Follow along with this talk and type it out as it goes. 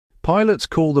Pilots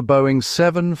call the Boeing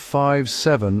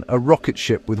 757 a rocket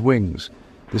ship with wings.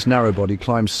 This narrow-body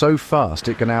climbs so fast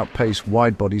it can outpace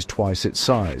wide-bodies twice its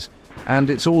size. And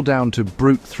it's all down to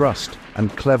brute thrust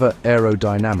and clever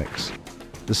aerodynamics.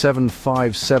 The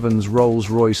 757's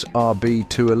Rolls-Royce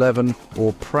RB211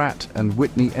 or Pratt &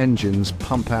 Whitney engines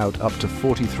pump out up to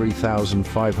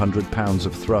 43,500 pounds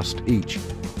of thrust each.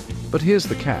 But here's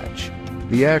the catch.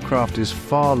 The aircraft is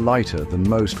far lighter than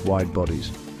most wide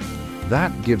bodies.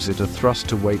 That gives it a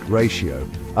thrust-to-weight ratio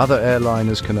other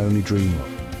airliners can only dream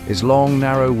of. Its long,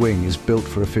 narrow wing is built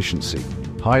for efficiency,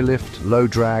 high lift, low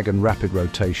drag and rapid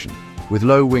rotation. With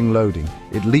low wing loading,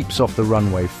 it leaps off the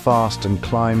runway fast and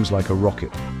climbs like a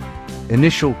rocket.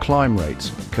 Initial climb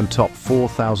rates can top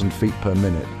 4,000 feet per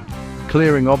minute,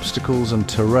 clearing obstacles and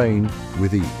terrain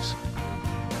with ease.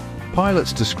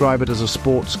 Pilots describe it as a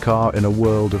sports car in a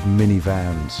world of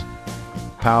minivans.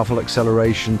 Powerful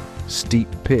acceleration, steep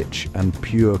pitch and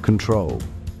pure control.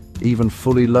 Even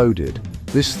fully loaded,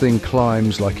 this thing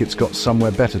climbs like it's got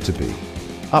somewhere better to be.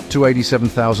 Up to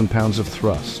 87,000 pounds of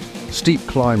thrust. Steep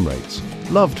climb rates,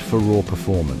 loved for raw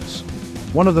performance.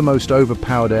 One of the most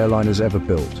overpowered airliners ever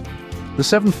built. The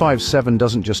 757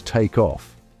 doesn't just take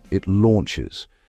off, it launches.